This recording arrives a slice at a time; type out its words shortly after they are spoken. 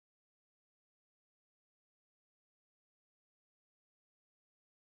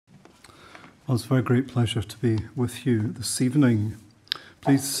Well, it's a very great pleasure to be with you this evening.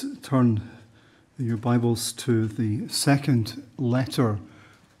 Please turn your Bibles to the second letter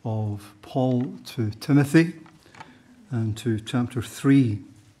of Paul to Timothy and to chapter 3.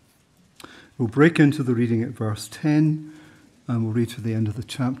 We'll break into the reading at verse 10 and we'll read to the end of the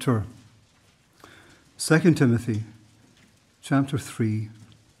chapter. 2 Timothy chapter 3,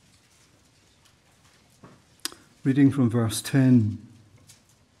 reading from verse 10.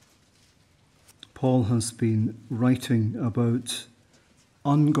 Paul has been writing about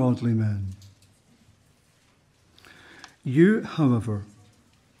ungodly men. You, however,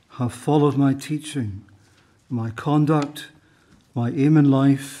 have followed my teaching, my conduct, my aim in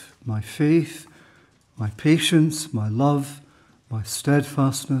life, my faith, my patience, my love, my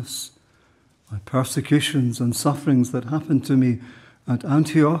steadfastness, my persecutions and sufferings that happened to me at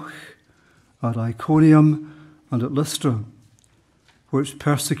Antioch, at Iconium, and at Lystra, which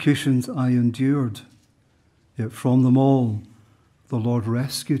persecutions I endured, yet from them all the Lord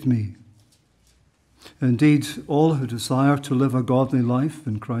rescued me. Indeed, all who desire to live a godly life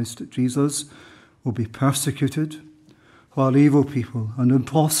in Christ Jesus will be persecuted, while evil people and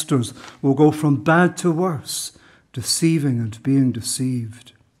impostors will go from bad to worse, deceiving and being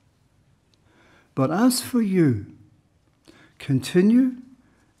deceived. But as for you, continue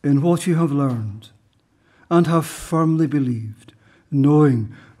in what you have learned and have firmly believed,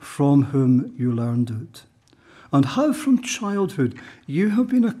 knowing from whom you learned it, and how from childhood you have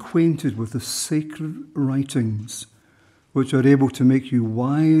been acquainted with the sacred writings, which are able to make you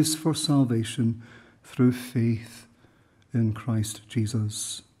wise for salvation through faith in Christ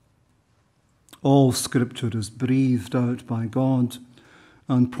Jesus. All Scripture is breathed out by God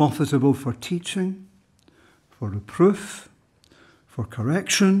and profitable for teaching, for reproof, for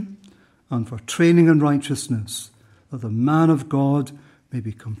correction, and for training in righteousness, that the man of God may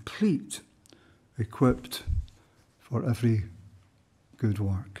be complete, equipped for every good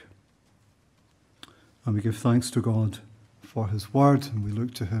work. And we give thanks to God for his word, and we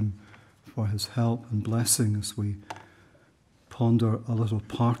look to him for his help and blessing as we ponder a little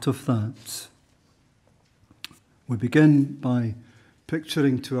part of that. We begin by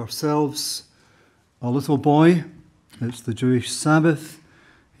picturing to ourselves a little boy. It's the Jewish Sabbath.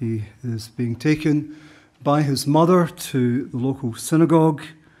 He is being taken by his mother to the local synagogue,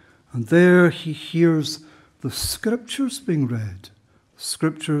 and there he hears the scriptures being read,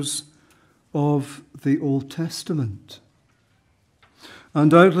 scriptures of the Old Testament.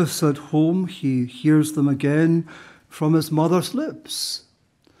 And doubtless at home he hears them again from his mother's lips.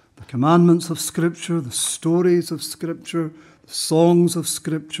 The commandments of Scripture, the stories of Scripture, the songs of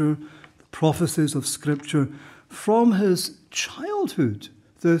Scripture, the prophecies of Scripture. From his childhood,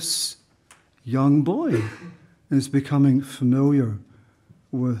 this young boy is becoming familiar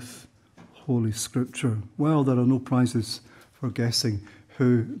with Holy Scripture. Well, there are no prizes for guessing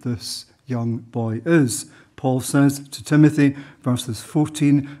who this young boy is. Paul says to Timothy, verses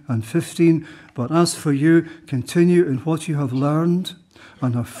 14 and 15, "But as for you, continue in what you have learned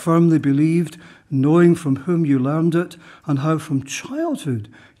and have firmly believed, knowing from whom you learned it, and how from childhood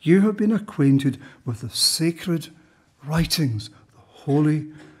you have been acquainted with the sacred writings, the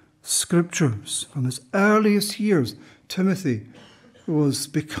Holy Scriptures." From his earliest years, Timothy was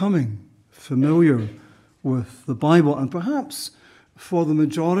becoming familiar with the Bible. And perhaps for the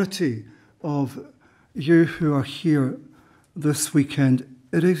majority of you who are here this weekend,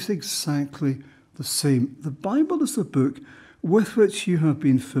 it is exactly the same. The Bible is a book with which you have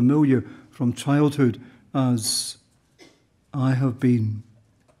been familiar from childhood, as I have been.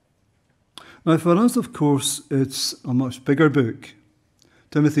 Now, for us, of course, it's a much bigger book.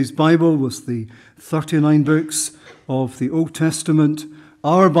 Timothy's Bible was the 39 books of the Old Testament.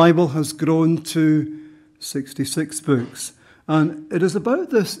 Our Bible has grown to 66 books. And it is about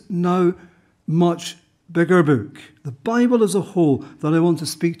this now much bigger book, the Bible as a whole, that I want to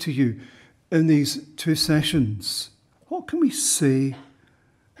speak to you in these two sessions. What can we say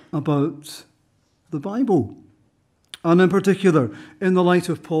about the Bible? And in particular, in the light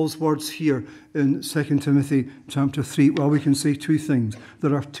of Paul's words here in 2 Timothy chapter 3, well, we can say two things.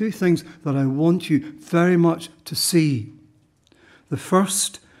 There are two things that I want you very much to see. The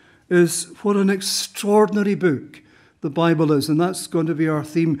first is what an extraordinary book the Bible is, and that's going to be our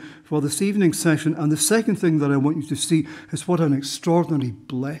theme for this evening's session. And the second thing that I want you to see is what an extraordinary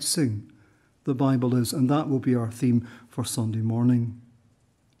blessing the Bible is, and that will be our theme for Sunday morning.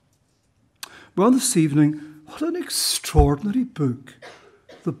 Well, this evening, what an extraordinary book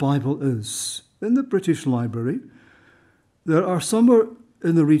the Bible is. In the British Library, there are somewhere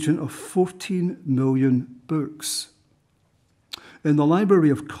in the region of 14 million books. In the Library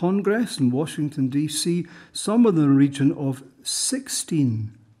of Congress in Washington, D.C., somewhere in the region of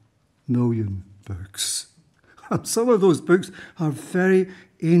 16 million books. And some of those books are very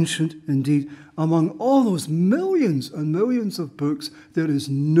ancient indeed. Among all those millions and millions of books, there is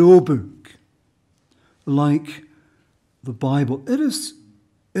no book like the Bible. It is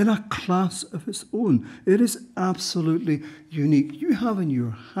in a class of its own. It is absolutely unique. You have in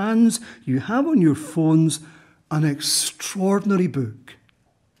your hands, you have on your phones, an extraordinary book.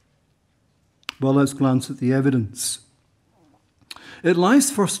 Well, let's glance at the evidence. It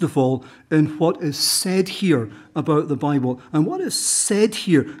lies, first of all, in what is said here about the Bible. And what is said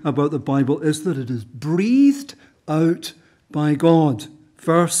here about the Bible is that it is breathed out by God.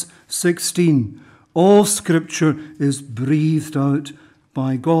 Verse 16, all Scripture is breathed out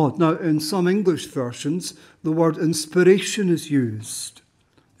by God. Now, in some English versions, the word inspiration is used.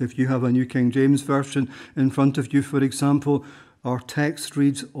 If you have a New King James Version in front of you, for example, our text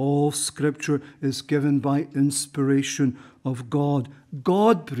reads, all Scripture is given by inspiration of God.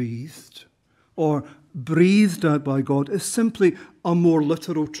 God breathed, or breathed out by God, is simply a more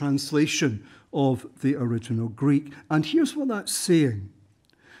literal translation of the original Greek. And here's what that's saying.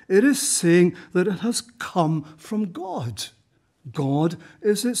 It is saying that it has come from God. God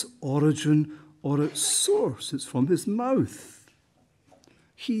is its origin or its source. It's from his mouth.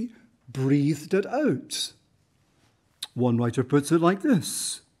 He breathed it out. One writer puts it like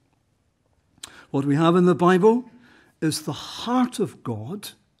this. What we have in the Bible is the heart of God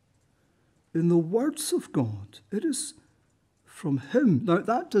in the words of God. It is from him. Now,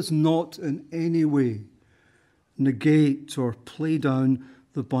 that does not in any way negate or play down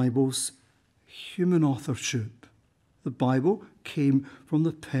the Bible's human authorship. The Bible came from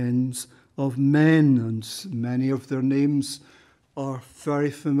the pens of men, and many of their names are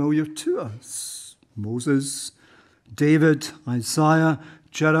very familiar to us. Moses, David, Isaiah,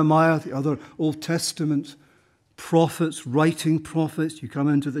 Jeremiah, the other Old Testament prophets, writing prophets. You come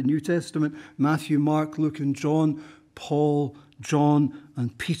into the New Testament, Matthew, Mark, Luke, and John, Paul, John,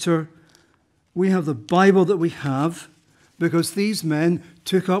 and Peter. We have the Bible that we have because these men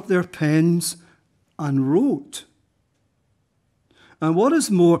took up their pens and wrote. And what is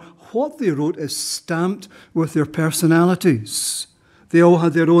more, what they wrote is stamped with their personalities. They all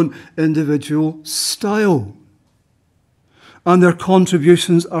had their own individual style. And their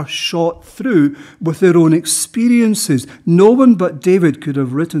contributions are shot through with their own experiences. No one but David could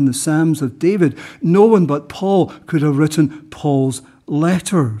have written the Psalms of David. No one but Paul could have written Paul's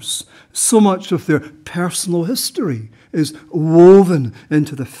letters. So much of their personal history is woven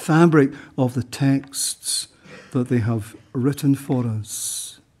into the fabric of the texts that they have written for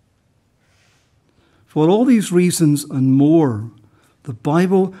us. For all these reasons and more, the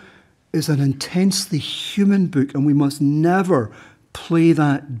Bible is an intensely human book, and we must never play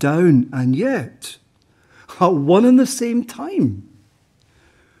that down. And yet, at one and the same time,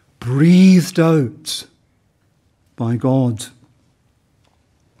 breathed out by God.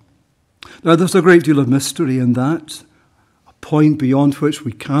 Now, there's a great deal of mystery in that, a point beyond which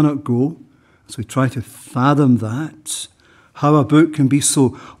we cannot go as we try to fathom that, how a book can be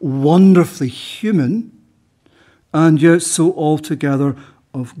so wonderfully human and yet so altogether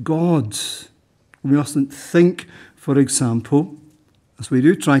of God. We mustn't think, for example, as we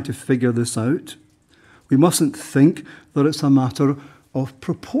do try to figure this out, we mustn't think that it's a matter of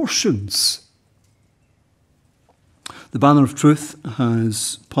proportions. The Banner of Truth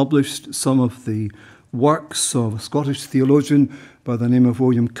has published some of the works of a Scottish theologian by the name of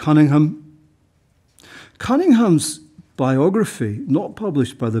William Cunningham. Cunningham's biography, not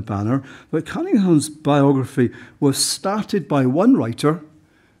published by the Banner, but Cunningham's biography was started by one writer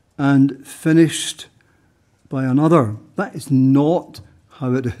and finished by another. That is not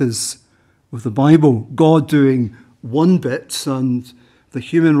how it is with the Bible. God doing one bit and the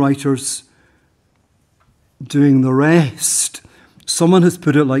human writers doing the rest. Someone has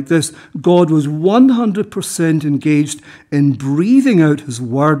put it like this: God was 100% engaged in breathing out his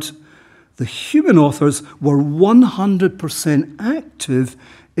word. The human authors were 100% active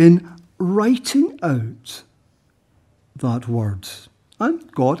in writing out that word.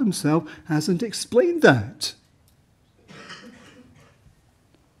 And God himself hasn't explained that.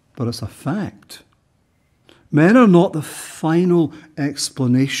 But it's a fact. Men are not the final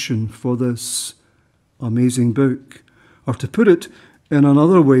explanation for this amazing book. Or to put it in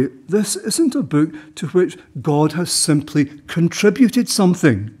another way, this isn't a book to which God has simply contributed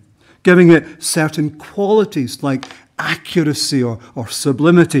something, giving it certain qualities like accuracy or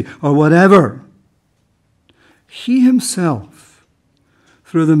sublimity or whatever. He himself,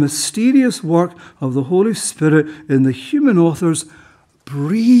 through the mysterious work of the Holy Spirit in the human authors,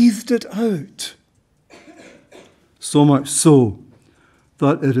 breathed it out. So much so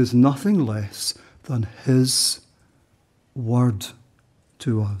that it is nothing less than his word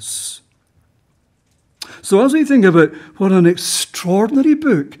to us. So as we think about what an extraordinary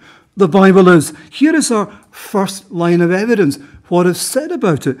book the Bible is, here is our first line of evidence. What is said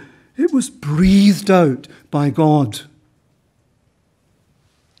about it? It was breathed out by God.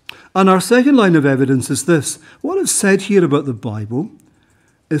 And our second line of evidence is this. What is said here about the Bible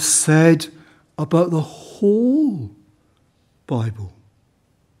is said about the whole Bible.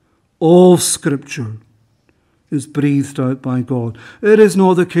 All Scripture is breathed out by God. It is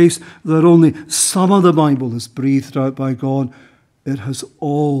not the case that only some of the Bible is breathed out by God. It has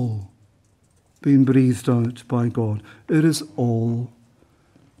all been breathed out by God. It is all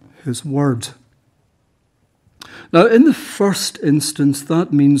his word. Now, in the first instance,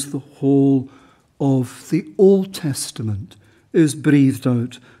 that means the whole of the Old Testament is breathed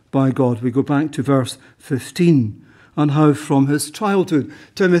out by God. We go back to verse 15 and how from his childhood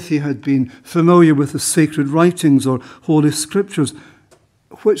Timothy had been familiar with the sacred writings or Holy Scriptures.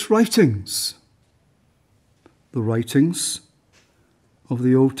 Which writings? The writings of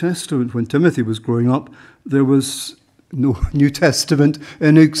the Old Testament. When Timothy was growing up, there was no New Testament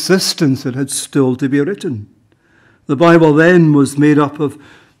in existence. It had still to be written. The Bible then was made up of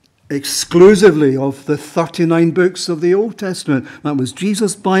exclusively of the 39 books of the Old Testament. That was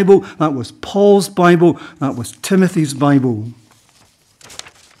Jesus' Bible, that was Paul's Bible, that was Timothy's Bible.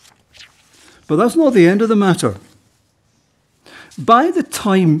 But that's not the end of the matter. By the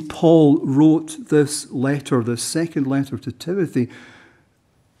time Paul wrote this letter, this second letter to Timothy,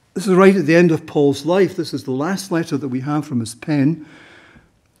 this is right at the end of Paul's life. This is the last letter that we have from his pen.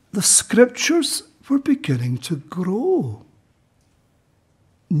 The Scriptures were beginning to grow.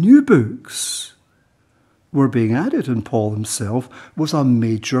 New books were being added, and Paul himself was a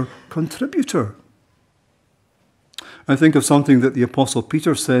major contributor. I think of something that the Apostle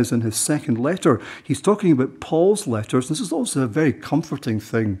Peter says in his second letter. He's talking about Paul's letters. This is also a very comforting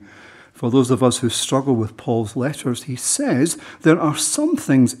thing for those of us who struggle with Paul's letters. He says there are some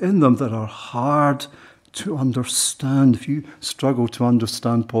things in them that are hard to understand. If you struggle to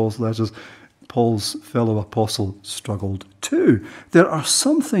understand Paul's letters, Paul's fellow apostle struggled too. There are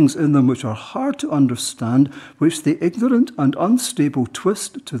some things in them which are hard to understand, which the ignorant and unstable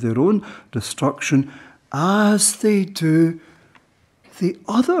twist to their own destruction, as they do the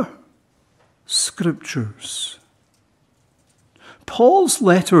other Scriptures. Paul's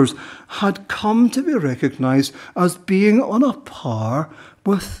letters had come to be recognized as being on a par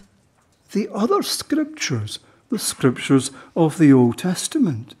with the other Scriptures, the Scriptures of the Old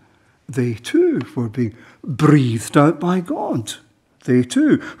Testament. They too were being breathed out by God. They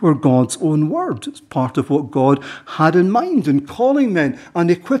too were God's own word. It's part of what God had in mind in calling men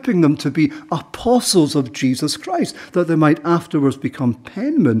and equipping them to be apostles of Jesus Christ, that they might afterwards become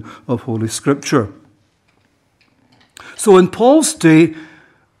penmen of Holy Scripture. So in Paul's day,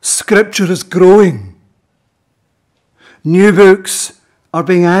 Scripture is growing. New books are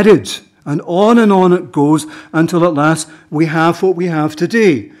being added, and on it goes until at last we have what we have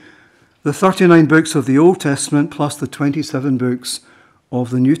today. The 39 books of the Old Testament plus the 27 books of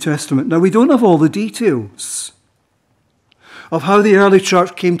the New Testament. Now, we don't have all the details of how the early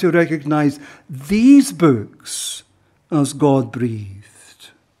church came to recognize these books as God-breathed.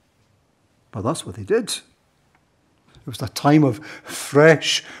 But that's what they did. It was a time of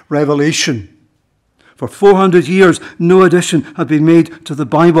fresh revelation. For 400 years, no addition had been made to the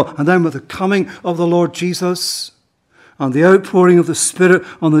Bible. And then with the coming of the Lord Jesus and the outpouring of the Spirit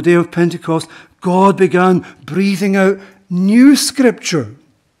on the day of Pentecost, God began breathing out new Scripture.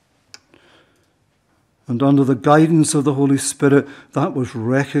 And under the guidance of the Holy Spirit, that was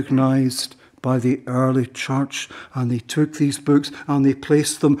recognized by the early church. And they took these books and they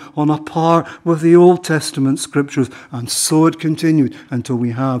placed them on a par with the Old Testament Scriptures. And so it continued until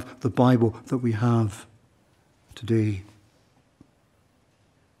we have the Bible that we have today.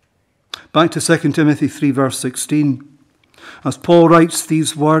 Back to 2 Timothy 3 verse 16. As Paul writes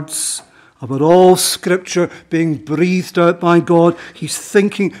these words about all Scripture being breathed out by God, he's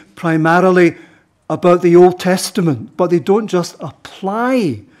thinking primarily about the Old Testament. But they don't just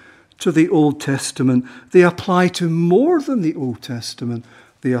apply to the Old Testament. They apply to more than the Old Testament.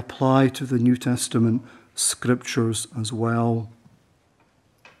 They apply to the New Testament Scriptures as well.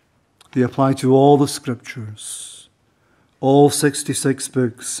 They apply to all the Scriptures, all 66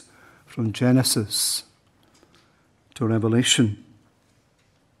 books from Genesis to Revelation.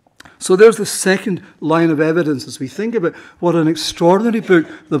 So there's the second line of evidence as we think about what an extraordinary book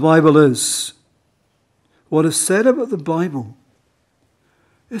the Bible is. What is said about the Bible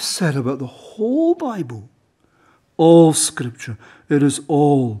is said about the whole Bible. All Scripture. It is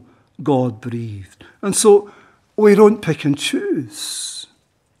all God-breathed. And so we don't pick and choose.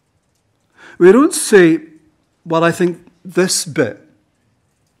 We don't say, well, I think this bit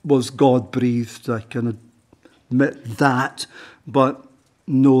was God-breathed. I can admit that. But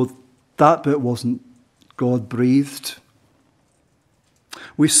no, that bit wasn't God-breathed.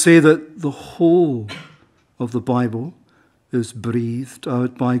 We say that the whole of the Bible is breathed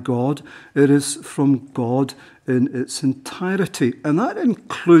out by God. It is from God in its entirety. And that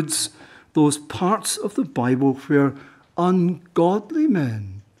includes those parts of the Bible where ungodly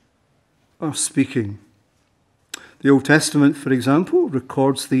men are speaking. The Old Testament, for example,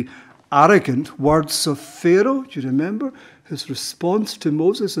 records the arrogant words of Pharaoh. Do you remember his response to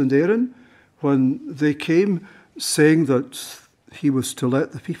Moses and Aaron when they came saying that he was to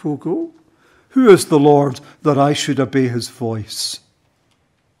let the people go? Who is the Lord that I should obey his voice?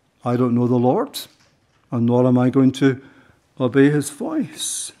 I don't know the Lord, and nor am I going to obey his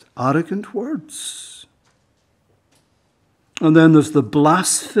voice. Arrogant words. And then there's the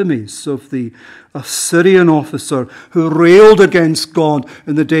blasphemies of the Assyrian officer who railed against God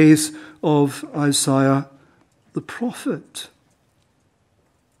in the days of Isaiah the prophet.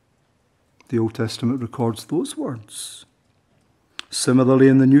 The Old Testament records those words. Similarly,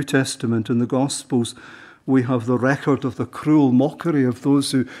 in the New Testament, in the Gospels, we have the record of the cruel mockery of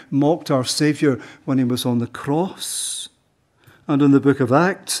those who mocked our Saviour when he was on the cross. And in the book of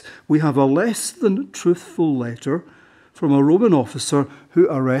Acts, we have a less than truthful letter from a Roman officer who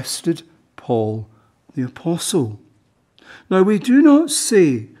arrested Paul the Apostle. Now, we do not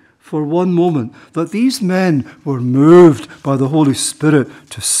say for one moment that these men were moved by the Holy Spirit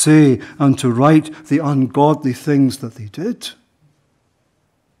to say and to write the ungodly things that they did.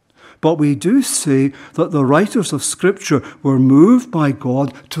 But we do say that the writers of Scripture were moved by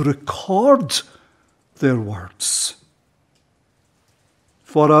God to record their words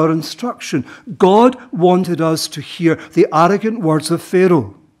for our instruction. God wanted us to hear the arrogant words of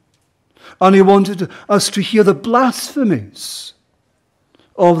Pharaoh, and he wanted us to hear the blasphemies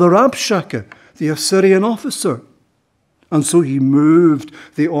of the Rabshakeh, the Assyrian officer. And so he moved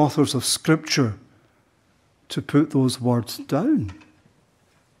the authors of Scripture to put those words down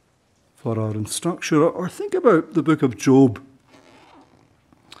for our instruction. Or think about the book of Job.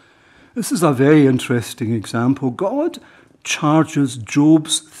 This is a very interesting example. God charges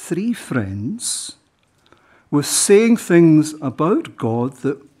Job's 3 friends with saying things about God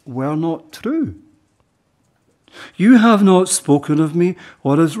that were not true. You have not spoken of me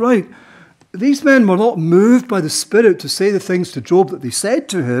what is right. These men were not moved by the Spirit to say the things to Job that they said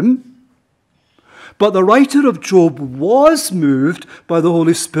to him, but the writer of Job was moved by the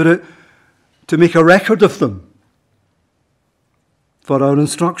Holy Spirit to make a record of them for our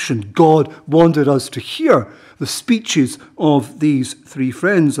instruction. God wanted us to hear the speeches of these 3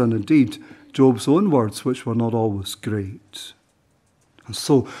 friends, and indeed Job's own words, which were not always great. And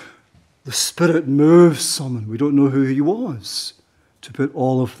so the Spirit moves someone, we don't know who he was, to put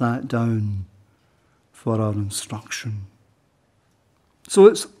all of that down for our instruction. So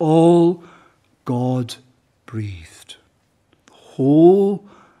it's all God-breathed. The whole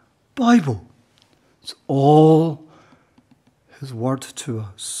Bible. It's all his word to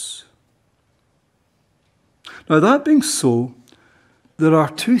us. Now, that being so, there are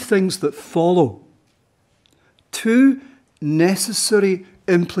 2 things that follow. 2 necessary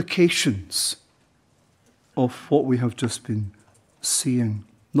implications of what we have just been seeing.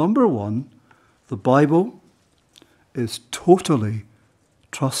 Number 1, the Bible is totally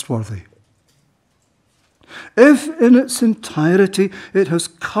trustworthy. If in its entirety it has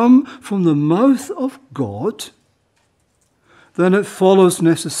come from the mouth of God, then it follows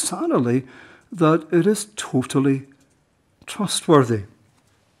necessarily that it is totally trustworthy.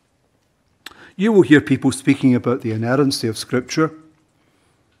 You will hear people speaking about the inerrancy of Scripture,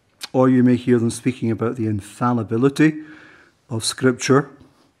 or you may hear them speaking about the infallibility of Scripture.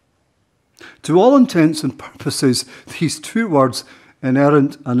 To all intents and purposes, these 2 words,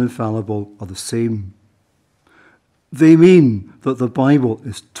 inerrant and infallible, are the same. They mean that the Bible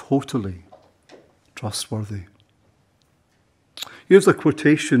is totally trustworthy. Here's a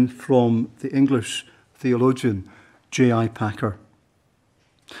quotation from the English theologian J.I. Packer.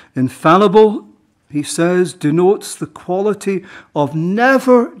 Infallible, he says, denotes the quality of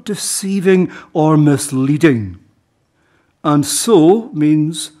never deceiving or misleading, and so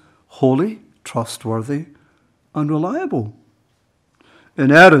means holy, trustworthy, and reliable.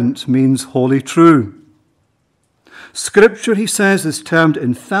 Inerrant means wholly true. Scripture, he says, is termed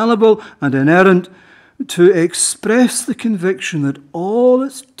infallible and inerrant to express the conviction that all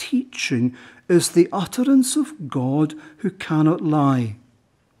its teaching is the utterance of God who cannot lie,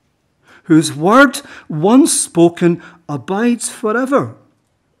 whose word, once spoken, abides forever,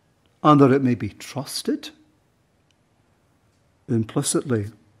 and that it may be trusted implicitly.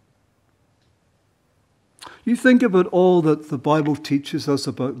 You think about all that the Bible teaches us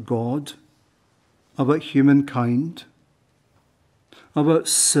about God, about humankind, about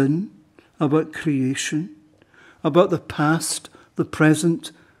sin, about creation, about the past, the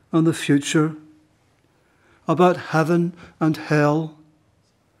present, and the future, about heaven and hell,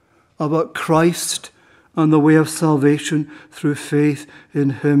 about Christ and the way of salvation through faith in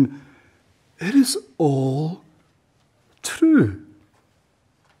him. It is all true.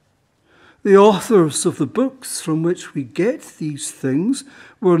 The authors of the books from which we get these things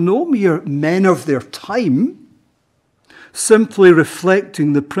were no mere men of their time, simply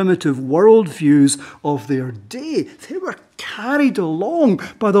reflecting the primitive worldviews of their day. They were carried along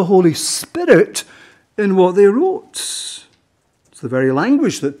by the Holy Spirit in what they wrote. It's the very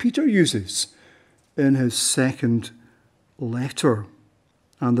language that Peter uses in his second letter.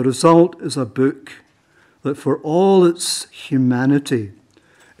 And the result is a book that for all its humanity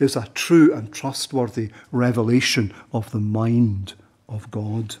is a true and trustworthy revelation of the mind of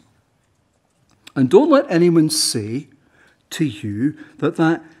God. And don't let anyone say to you that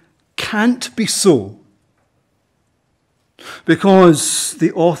that can't be so, because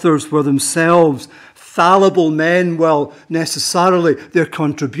the authors were themselves fallible men. Well, necessarily their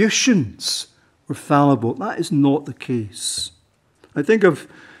contributions were fallible. That is not the case. I think of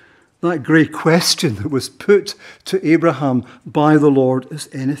that great question that was put to Abraham by the Lord: is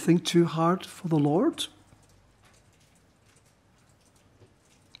anything too hard for the Lord?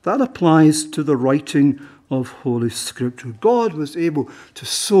 That applies to the writing of Holy Scripture. God was able to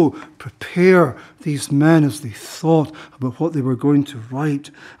so prepare these men as they thought about what they were going to write,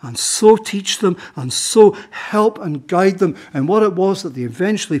 and so teach them, and so help and guide them in what it was that they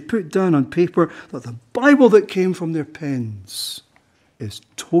eventually put down on paper, that the Bible that came from their pens is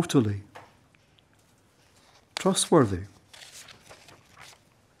totally trustworthy.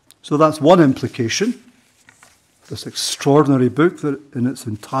 So that's one implication. This extraordinary book that in its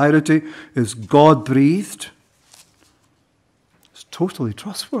entirety is God-breathed, it's totally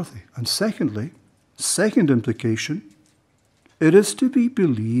trustworthy. And secondly, second implication, it is to be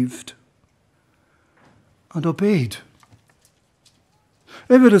believed and obeyed.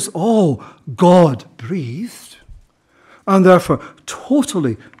 If it is all God-breathed and therefore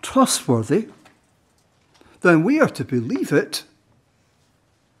totally trustworthy, then we are to believe it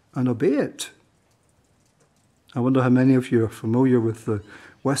and obey it. I wonder how many of you are familiar with the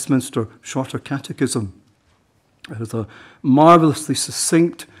Westminster Shorter Catechism. It is a marvellously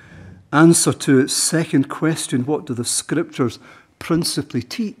succinct answer to its second question: what do the Scriptures principally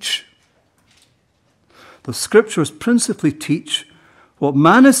teach? The Scriptures principally teach what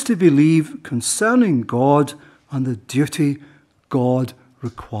man is to believe concerning God and the duty God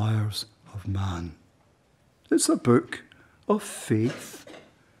requires of man. It's a book of faith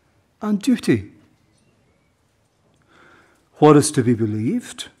and duty. What is to be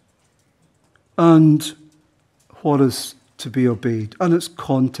believed and what is to be obeyed, and its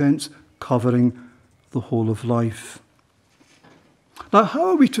contents covering the whole of life. Now, how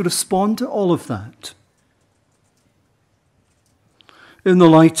are we to respond to all of that in the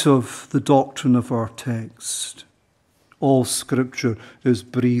light of the doctrine of our text? All Scripture is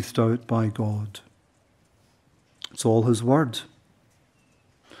breathed out by God. It's all His Word,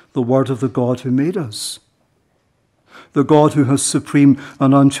 the Word of the God who made us, the God who has supreme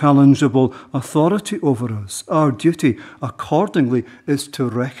and unchallengeable authority over us. Our duty, accordingly, is to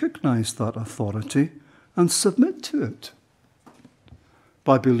recognize that authority and submit to it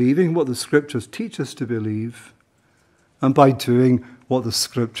by believing what the Scriptures teach us to believe and by doing what the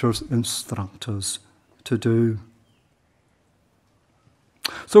Scriptures instruct us to do.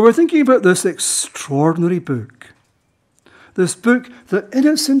 So we're thinking about this extraordinary book, this book that in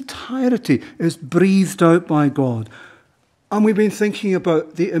its entirety is breathed out by God. And we've been thinking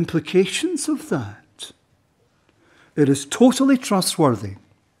about the implications of that. It is totally trustworthy,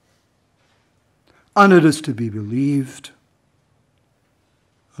 and it is to be believed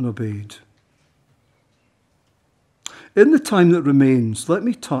and obeyed. In the time that remains, let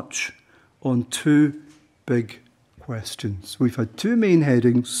me touch on two big questions. We've had two main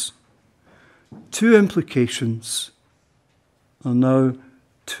headings, two implications, and now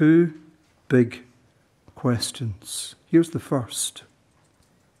two big questions. Here's the first.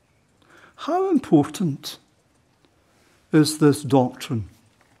 How important is this doctrine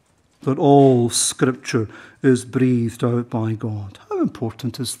that all Scripture is breathed out by God? How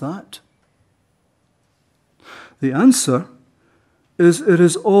important is that? The answer is it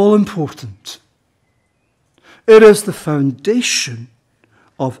is all important. It is the foundation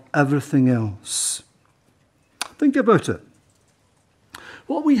of everything else. Think about it.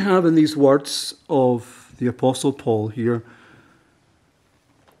 What we have in these words of the Apostle Paul here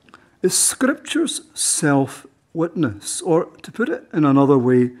is Scripture's self-witness, or to put it in another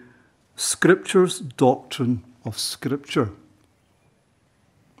way, Scripture's doctrine of Scripture.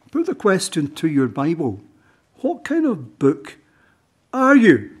 Put the question to your Bible. What kind of book are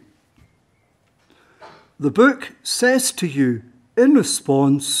you? The book says to you in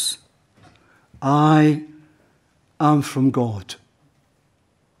response, I am from God.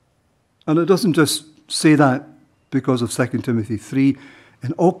 And it doesn't just say that because of 2 Timothy 3.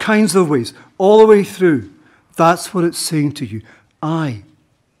 In all kinds of ways, all the way through, that's what it's saying to you. I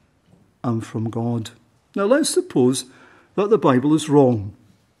am from God. Now let's suppose that the Bible is wrong.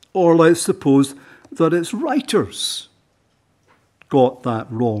 Or let's suppose that its writers got that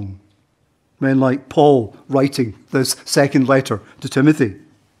wrong. Men like Paul writing this second letter to Timothy.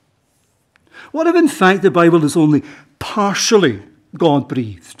 What if in fact the Bible is only partially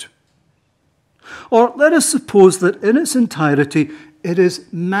God-breathed? Or let us suppose that in its entirety it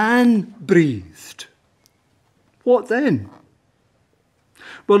is man-breathed. What then?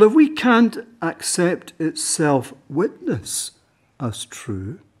 Well, if we can't accept its self-witness as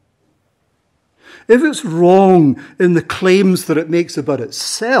true, if it's wrong in the claims that it makes about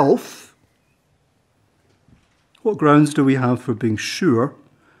itself, what grounds do we have for being sure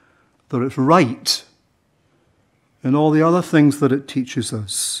that it's right in all the other things that it teaches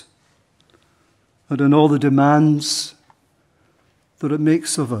us and in all the demands that it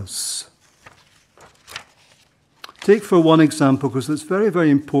makes of us? Take for one example, because it's very,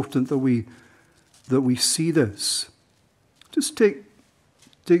 very important that we see this. Just take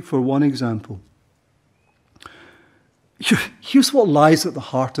for one example. Here's what lies at the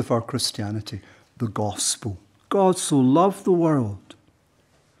heart of our Christianity, the gospel. God so loved the world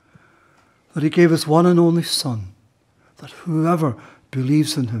that he gave his one and only Son, that whoever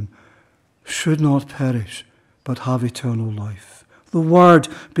believes in him should not perish, but have eternal life. The Word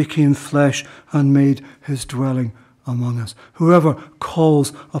became flesh and made his dwelling among us. Whoever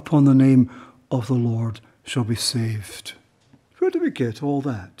calls upon the name of the Lord shall be saved. Where do we get all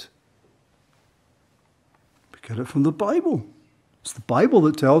that? We get it from the Bible. It's the Bible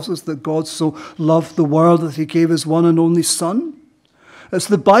that tells us that God so loved the world that he gave his one and only Son. It's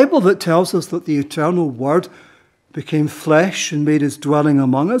the Bible that tells us that the eternal Word became flesh and made his dwelling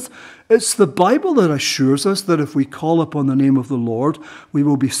among us. It's the Bible that assures us that if we call upon the name of the Lord, we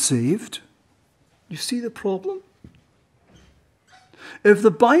will be saved. You see the problem? If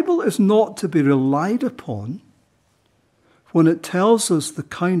the Bible is not to be relied upon when it tells us the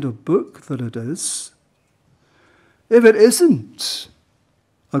kind of book that it is, if it isn't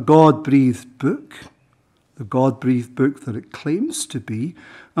a God-breathed book, the God-breathed book that it claims to be,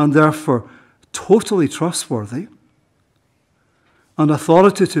 and therefore totally trustworthy and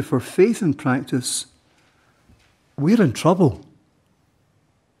authoritative for faith and practice, we're in trouble.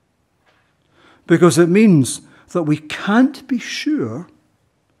 Because it means that we can't be sure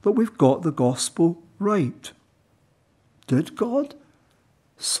that we've got the gospel right. Did God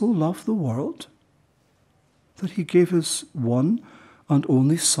so love the world that he gave his one and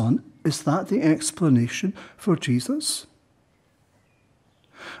only Son? Is that the explanation for Jesus?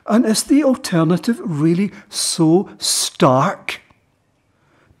 And is the alternative really so stark?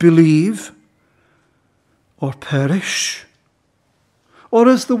 Believe or perish? Or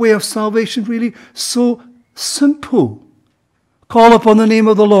is the way of salvation really so simple? Call upon the name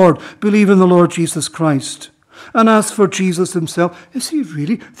of the Lord, believe in the Lord Jesus Christ. And as for Jesus himself, is he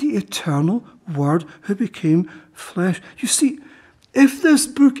really the eternal Word who became flesh? You see, if this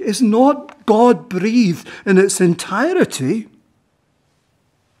book is not God-breathed in its entirety,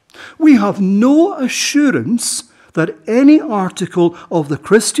 we have no assurance that any article of the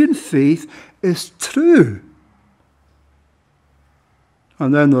Christian faith is true.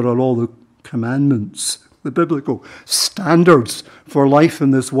 And then there are all the commandments, the biblical standards for life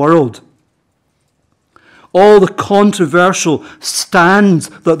in this world. All the controversial stands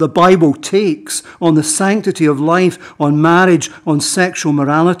that the Bible takes on the sanctity of life, on marriage, on sexual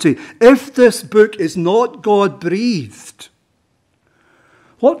morality. If this book is not God-breathed,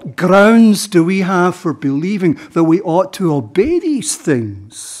 what grounds do we have for believing that we ought to obey these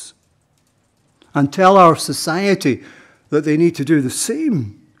things and tell our society that they need to do the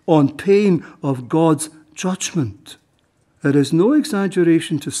same? on pain of God's judgment. It is no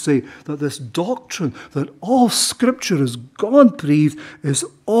exaggeration to say that this doctrine that all Scripture is God-breathed is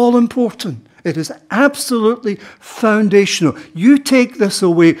all important. It is absolutely foundational. You take this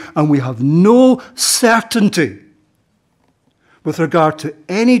away and we have no certainty with regard to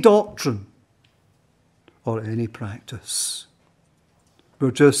any doctrine or any practice. We're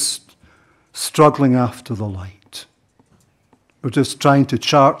just struggling after the light. We're just trying to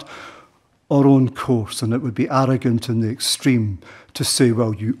chart our own course, and it would be arrogant in the extreme to say,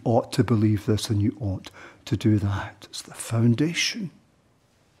 well, you ought to believe this and you ought to do that. It's the foundation.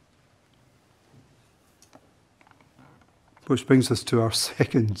 Which brings us to our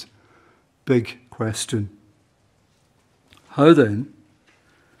second big question. How then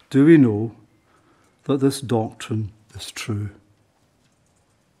do we know that this doctrine is true?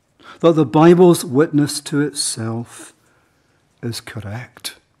 That the Bible's witness to itself is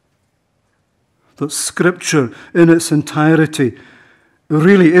correct? That Scripture in its entirety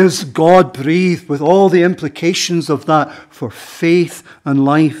really is God-breathed with all the implications of that for faith and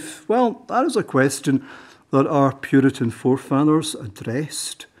life? Well, that is a question that our Puritan forefathers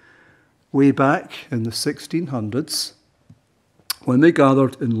addressed way back in the 1600s when they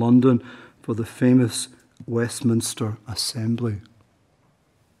gathered in London for the famous Westminster Assembly.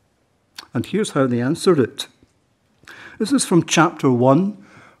 And here's how they answered it. This is from chapter 1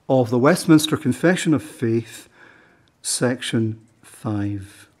 of the Westminster Confession of Faith, section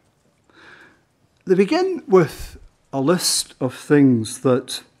 5. They begin with a list of things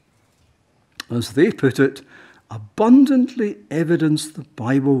that, as they put it, abundantly evidence the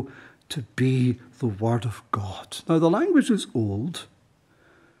Bible to be the Word of God. Now, the language is old,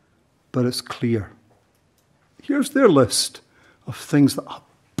 but it's clear. Here's their list of things that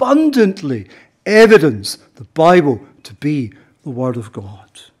abundantly evidence the Bible to be the Word of God.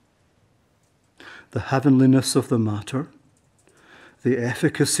 The heavenliness of the matter, the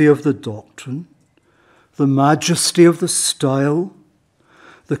efficacy of the doctrine, the majesty of the style,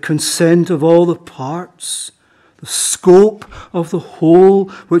 the consent of all the parts, the scope of the whole,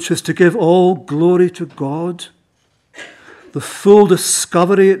 which is to give all glory to God, the full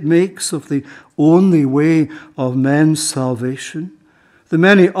discovery it makes of the only way of men's salvation, the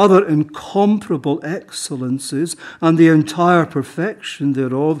many other incomparable excellences, and the entire perfection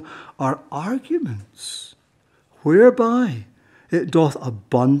thereof are arguments whereby it doth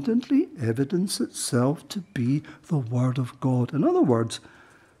abundantly evidence itself to be the Word of God. In other words,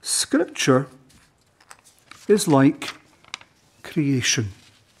 Scripture is like creation.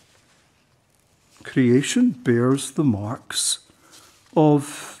 Creation bears the marks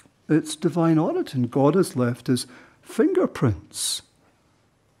of its divine origin. God has left his fingerprints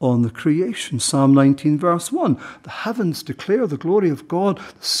on the creation. Psalm 19 verse 1. The heavens declare the glory of God.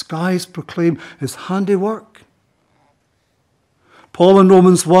 The skies proclaim his handiwork. Paul in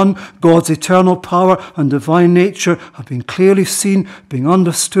Romans 1, God's eternal power and divine nature have been clearly seen, being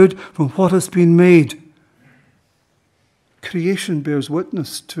understood from what has been made. Creation bears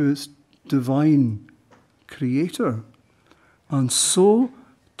witness to its divine creator. And so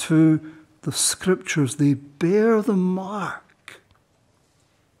to the Scriptures, they bear the mark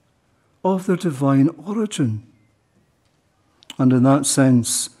of their divine origin. And in that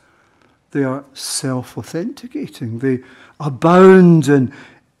sense, they are self-authenticating. They abound in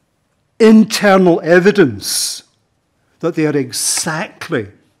internal evidence that they are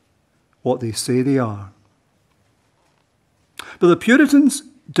exactly what they say they are. But the Puritans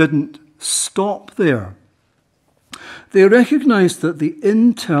didn't stop there. They recognized that the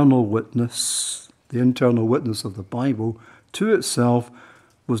internal witness of the Bible to itself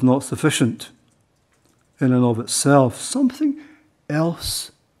was not sufficient in and of itself. Something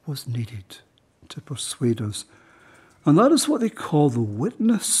else was needed to persuade us. And that is what they call the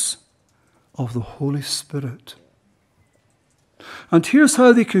witness of the Holy Spirit. And here's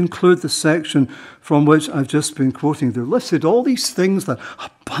how they conclude the section from which I've just been quoting. They've listed all these things that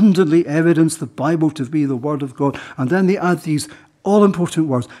abundantly evidence the Bible to be the Word of God. And then they add these all-important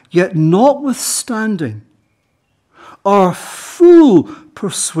words. Yet notwithstanding our full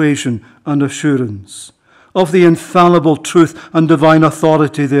persuasion and assurance of the infallible truth and divine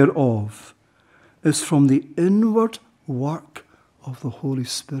authority thereof is from the inward work of the Holy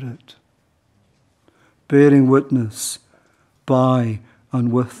Spirit, bearing witness by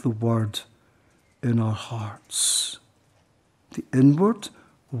and with the Word in our hearts. The inward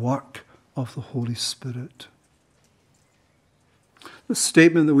work of the Holy Spirit. The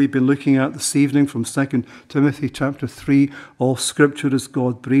statement that we've been looking at this evening from 2 Timothy chapter 3, all Scripture is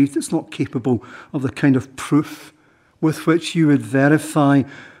God-breathed, it's not capable of the kind of proof with which you would verify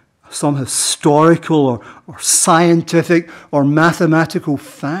some historical or scientific or mathematical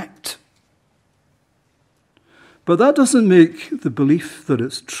fact. But that doesn't make the belief that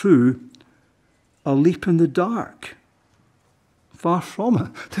it's true a leap in the dark. Far from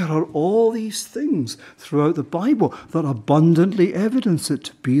it. There are all these things throughout the Bible that abundantly evidence it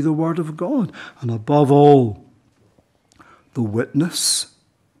to be the Word of God. And above all, the witness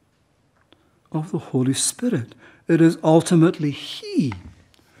of the Holy Spirit. It is ultimately He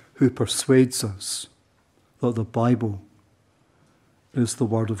who persuades us that the Bible is the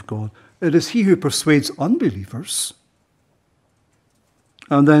Word of God. It is He who persuades unbelievers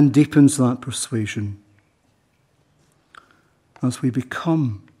and then deepens that persuasion as we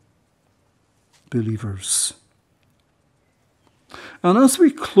become believers. And as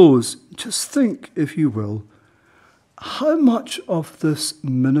we close, just think, if you will, how much of this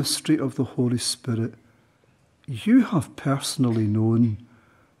ministry of the Holy Spirit you have personally known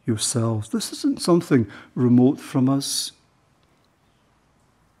yourselves. This isn't something remote from us.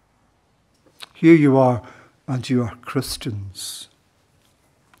 Here you are, and you are Christians.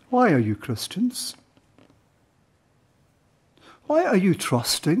 Why are you Christians? Why are you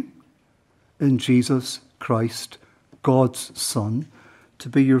trusting in Jesus Christ, God's Son, to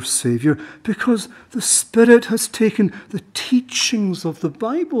be your Saviour? Because the Spirit has taken the teachings of the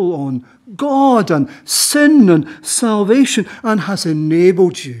Bible on God and sin and salvation and has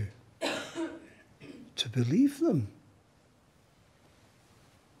enabled you to believe them.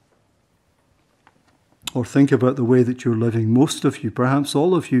 Or think about the way that you're living. Most of you, perhaps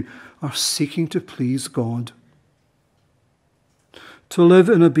all of you, are seeking to please God, to live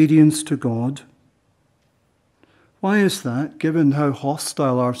in obedience to God. Why is that, given how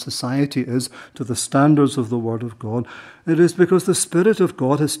hostile our society is to the standards of the Word of God? It is because the Spirit of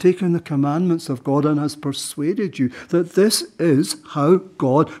God has taken the commandments of God and has persuaded you that this is how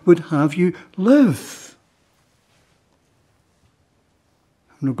God would have you live.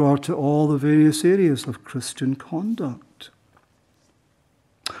 In regard to all the various areas of Christian conduct.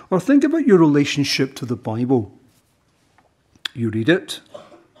 Or think about your relationship to the Bible. You read it.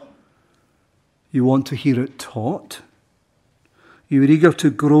 You want to hear it taught. You're eager to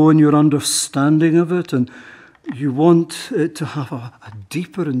grow in your understanding of it, and you want it to have a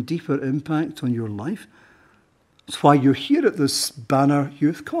deeper and deeper impact on your life. That's why you're here at this Banner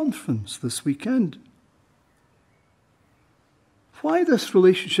Youth Conference this weekend. Why this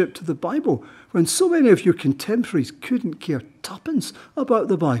relationship to the Bible when so many of your contemporaries couldn't care tuppence about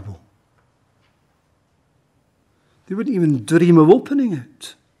the Bible? They wouldn't even dream of opening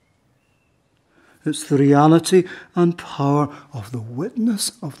it. It's the reality and power of the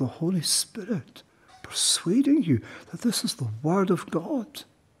witness of the Holy Spirit persuading you that this is the Word of God.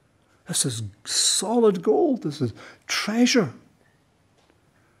 This is solid gold. This is treasure.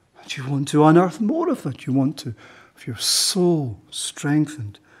 And you want to unearth more of it. You want to have your soul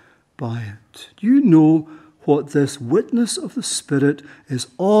strengthened by it. You know what this witness of the Spirit is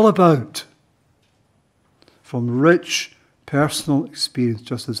all about from rich personal experience,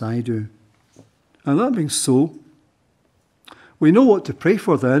 just as I do. And that being so, we know what to pray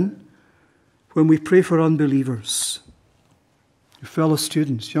for then when we pray for unbelievers, your fellow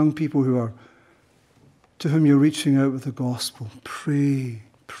students, young people to whom you're reaching out with the gospel. Pray,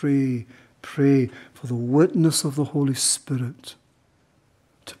 pray, pray for the witness of the Holy Spirit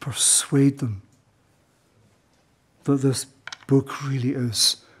to persuade them that this book really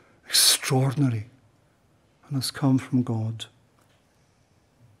is extraordinary and has come from God.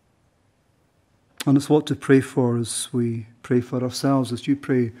 And it's what to pray for as we pray for ourselves, as you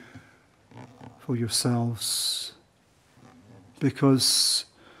pray for yourselves. Because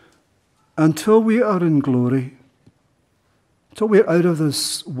until we are in glory, until we're out of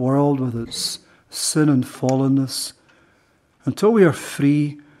this world with its sin and fallenness, until we are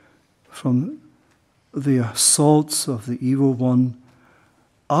free from the assaults of the evil one,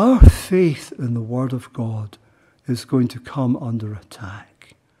 our faith in the Word of God is going to come under attack.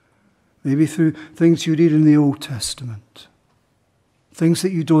 Maybe through things you read in the Old Testament, things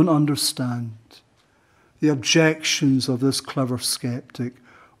that you don't understand, the objections of this clever skeptic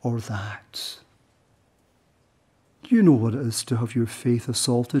or that. You know what it is to have your faith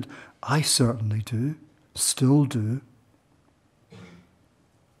assaulted. I certainly do, still do.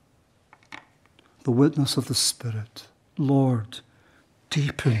 The witness of the Spirit. Lord,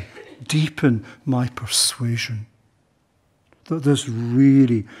 deepen my persuasion that this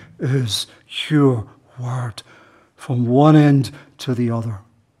really is your word from one end to the other.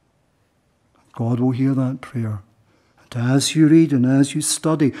 God will hear that prayer. And as you read and as you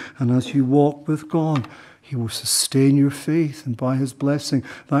study and as you walk with God, He will sustain your faith, and by his blessing,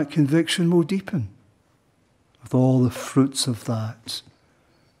 that conviction will deepen with all the fruits of that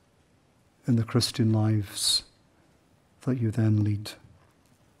in the Christian lives that you then lead.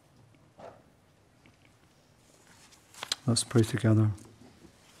 Let's pray together.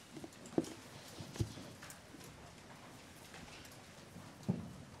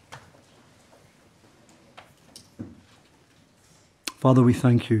 Father, we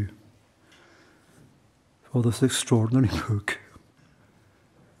thank you for this extraordinary book.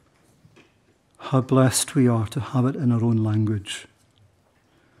 How blessed we are to have it in our own language,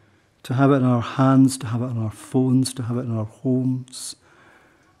 to have it in our hands, to have it on our phones, to have it in our homes,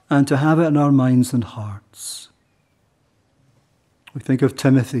 and to have it in our minds and hearts. We think of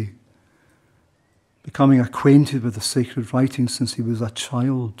Timothy becoming acquainted with the sacred writings since he was a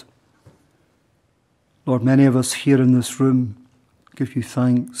child. Lord, many of us here in this room give you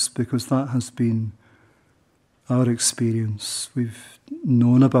thanks because that has been our experience. We've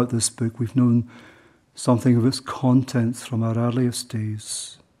known about this book. We've known something of its contents from our earliest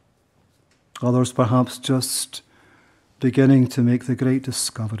days. Others perhaps just beginning to make the great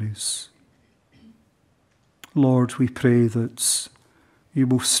discoveries. Lord, we pray that you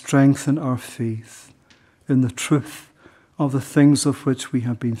will strengthen our faith in the truth of the things of which we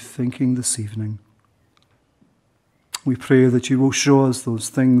have been thinking this evening. We pray that you will show us those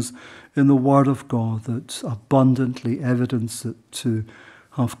things in the Word of God that abundantly evidence it to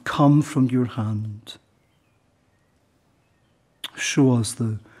have come from your hand. Show us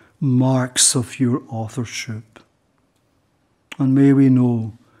the marks of your authorship. And may we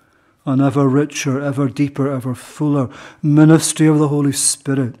know an ever richer, ever deeper, ever fuller ministry of the Holy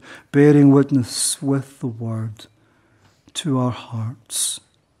Spirit, bearing witness with the Word to our hearts,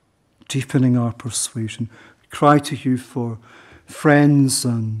 deepening our persuasion. Cry to you for friends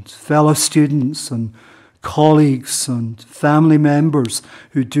and fellow students and colleagues and family members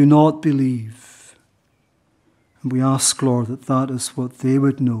who do not believe. And we ask, Lord, that that is what they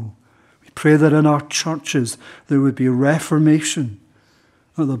would know. We pray that in our churches there would be a reformation,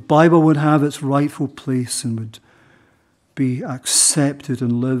 that the Bible would have its rightful place and would be accepted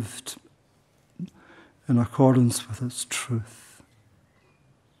and lived in accordance with its truth.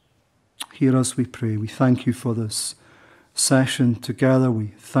 Hear us, we pray. We thank you for this session together.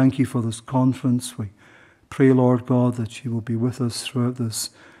 We thank you for this conference. We pray, Lord God, that you will be with us throughout this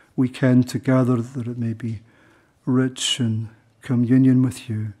weekend together, that it may be rich in communion with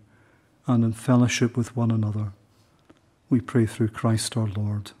you and in fellowship with one another. We pray through Christ our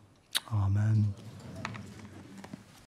Lord. Amen.